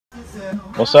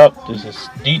What's up? This is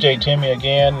DJ Timme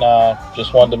again.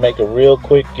 Just wanted to make a real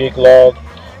quick gig log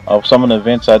of some of the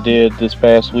events I did this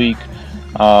past week.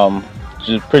 Um,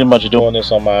 just pretty much doing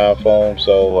this on my iPhone,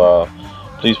 so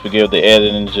please forgive the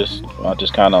editing. Just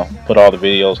kind of put all the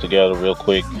videos together real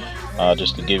quick,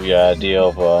 just to give you an idea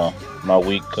of my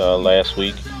week last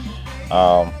week.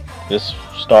 Um, this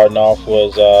starting off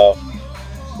was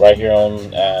right here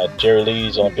on Jerry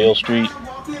Lee's on Bill Street.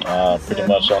 Pretty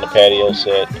much on the patio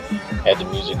set. Had the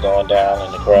music going down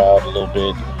in the crowd a little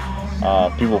bit.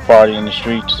 People partying in the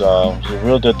streets. It was a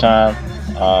real good time.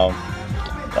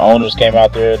 The owners came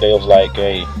out there. They was like,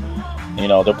 "Hey,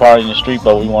 they're partying in the street,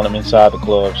 but we want them inside the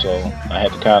club." So I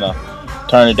had to kind of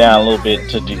turn it down a little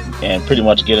bit and pretty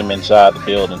much get them inside the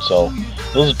building. So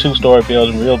it was a two-story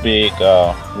building, real big,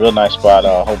 real nice spot.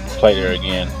 I hope to play there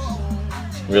again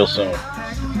real soon.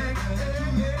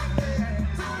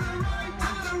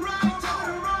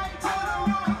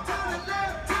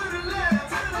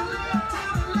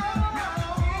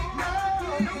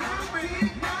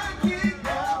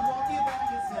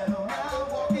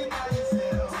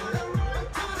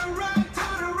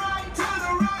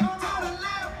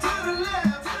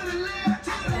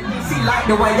 Like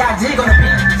the way y'all jig on the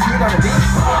beat, jig on the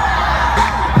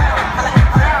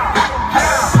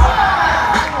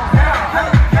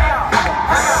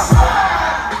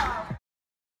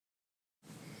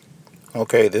beat.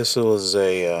 Okay, this was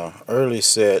a early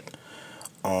set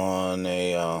on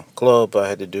a club I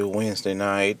had to do Wednesday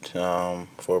night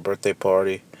for a birthday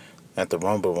party at the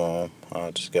Rumble Room.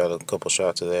 I just got a couple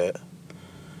shots of that.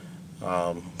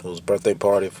 It was a birthday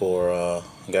party for a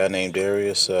guy named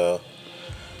Darius.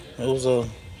 It was a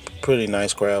pretty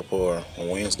nice crowd for a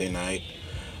Wednesday night,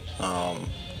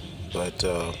 but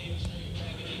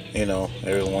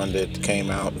everyone that came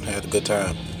out had a good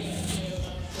time.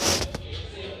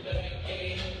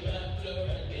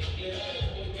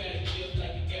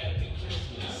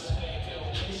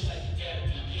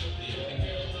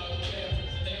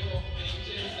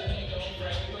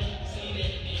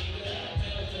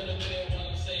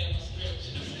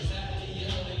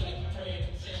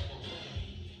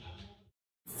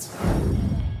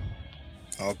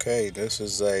 Okay, this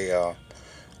is a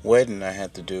wedding I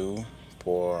had to do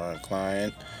for a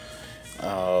client.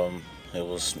 It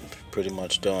was pretty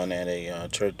much done at a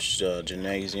church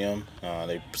gymnasium.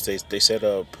 They set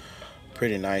up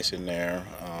pretty nice in there.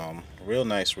 Real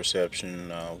nice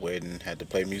reception. Wedding, had to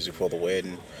play music for the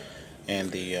wedding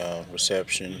and the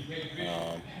reception.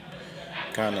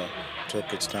 Kind of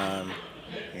took its time,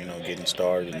 getting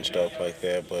started and stuff like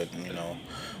that. But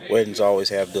weddings always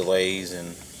have delays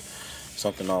and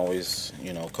something always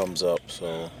comes up.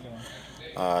 So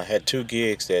I had 2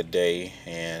 gigs that day,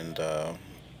 and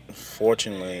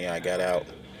fortunately I got out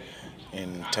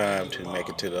in time to make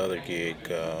it to the other gig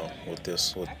with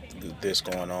this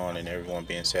going on and everyone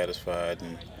being satisfied,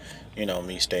 and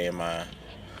me staying my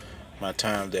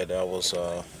time that I was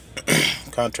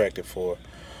contracted for.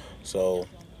 So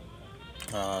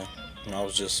I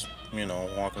was just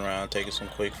walking around taking some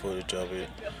quick footage of it.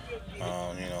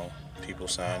 People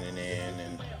signing in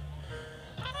and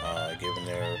giving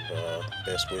their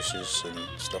best wishes and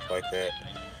stuff like that.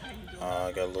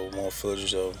 I got a little more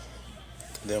footage of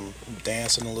them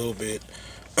dancing a little bit.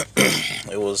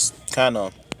 It was kind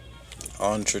of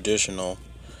untraditional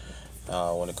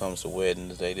when it comes to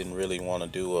weddings. They didn't really want to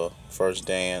do a first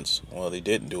dance. Well, they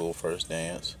didn't do a first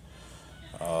dance.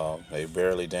 They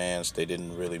barely danced. They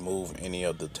didn't really move any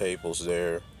of the tables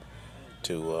there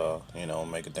to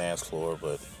make a dance floor,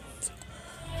 but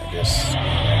I guess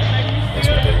that's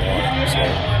what they wanted. So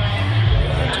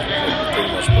I just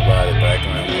pretty much provided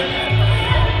background music.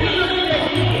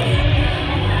 People ate,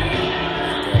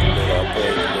 got a little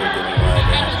outplayed, a little bit of line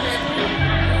dances, and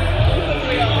little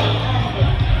dances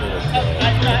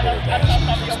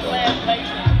and stuff.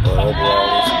 But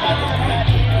overall, it's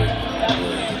pretty quick.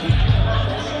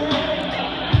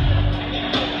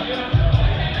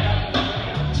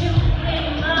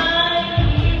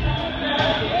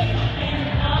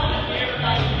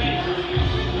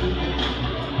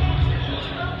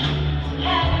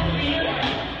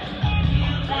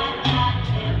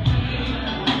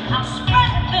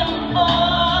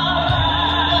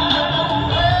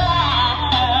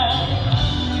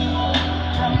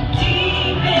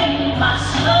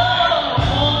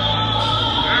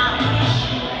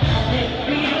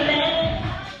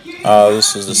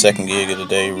 This is the second gig of the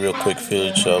day. Real quick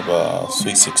footage of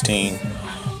Sweet 16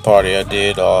 party I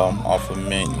did off of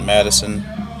Madison.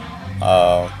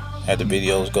 Had the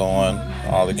videos going.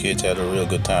 All the kids had a real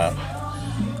good time.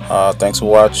 Thanks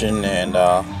for watching, and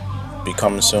be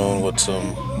coming soon with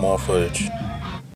some more footage.